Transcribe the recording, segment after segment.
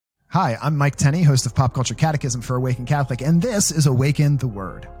Hi, I'm Mike Tenney, host of Pop Culture Catechism for Awaken Catholic, and this is Awaken the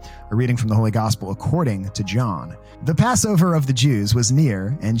Word, a reading from the Holy Gospel according to John. The Passover of the Jews was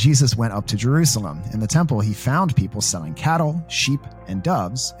near, and Jesus went up to Jerusalem. In the temple, he found people selling cattle, sheep, and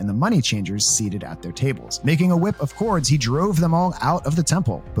doves, and the money changers seated at their tables. Making a whip of cords, he drove them all out of the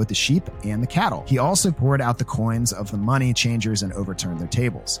temple, both the sheep and the cattle. He also poured out the coins of the money changers and overturned their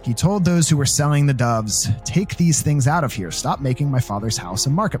tables. He told those who were selling the doves, "Take these things out of here. Stop making my Father's house a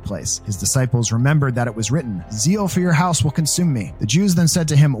marketplace." His disciples remembered that it was written, "Zeal for your house will consume me." The Jews then said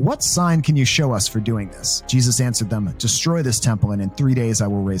to him, "What sign can you show us for doing this?" Jesus answered them, "Destroy this temple, and in 3 days I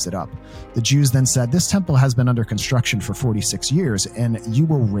will raise it up." The Jews then said, "This temple has been under construction for 46 years, and you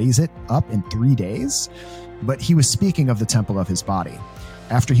will raise it up in 3 days?" But he was speaking of the temple of his body.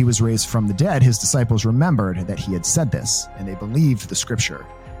 After he was raised from the dead, his disciples remembered that he had said this, and they believed the scripture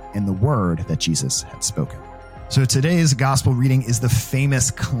and the word that Jesus had spoken. So today's gospel reading is the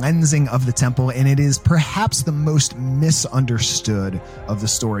famous cleansing of the temple, and it is perhaps the most misunderstood of the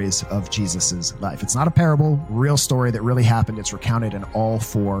stories of Jesus's life. It's not a parable, real story that really happened. It's recounted in all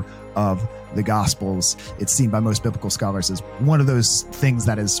 4 of the Gospels. It's seen by most biblical scholars as one of those things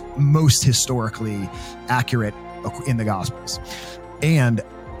that is most historically accurate in the Gospels. And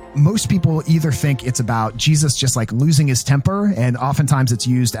most people either think it's about Jesus just like losing his temper, and oftentimes it's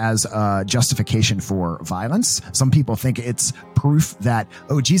used as a justification for violence. Some people think it's proof that,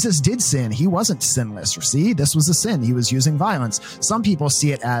 oh, Jesus did sin. He wasn't sinless. Or see, this was a sin. He was using violence. Some people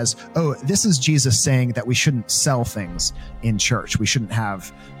see it as, oh, this is Jesus saying that we shouldn't sell things in church. We shouldn't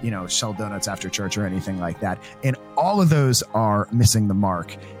have, sell donuts after church or anything like that. And all of those are missing the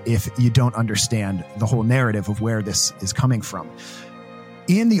mark if you don't understand the whole narrative of where this is coming from.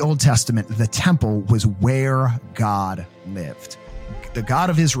 In the Old Testament, the temple was where God lived. The God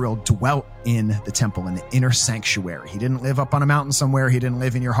of Israel dwelt in the temple, in the inner sanctuary. He didn't live up on a mountain somewhere. He didn't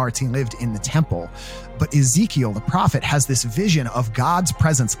live in your hearts. He lived in the temple. But Ezekiel, the prophet, has this vision of God's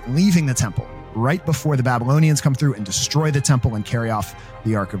presence leaving the temple right before the Babylonians come through and destroy the temple and carry off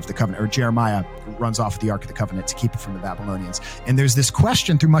the Ark of the Covenant, or Jeremiah runs off the Ark of the Covenant to keep it from the Babylonians. And there's this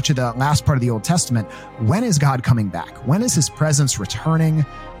question through much of the last part of the Old Testament: when is God coming back? When is his presence returning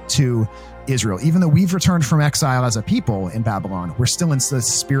to Israel? Even though we've returned from exile as a people in Babylon, we're still in this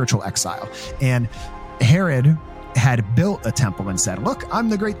spiritual exile. And Herod had built a temple and said, "Look, I'm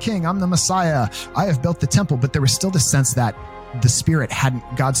the great king. I'm the Messiah. I have built the temple." But there was still this sense that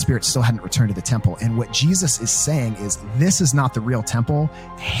God's spirit still hadn't returned to the temple. And what Jesus is saying is, this is not the real temple.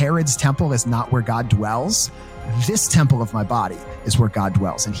 Herod's temple is not where God dwells. This temple of my body is where God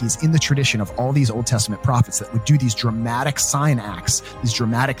dwells. And he's in the tradition of all these Old Testament prophets that would do these dramatic sign acts, these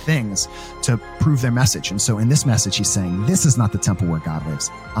dramatic things to prove their message. And so in this message, he's saying, this is not the temple where God lives.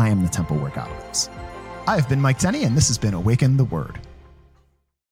 I am the temple where God lives. I've been Mike Tenney, and this has been Awaken the Word.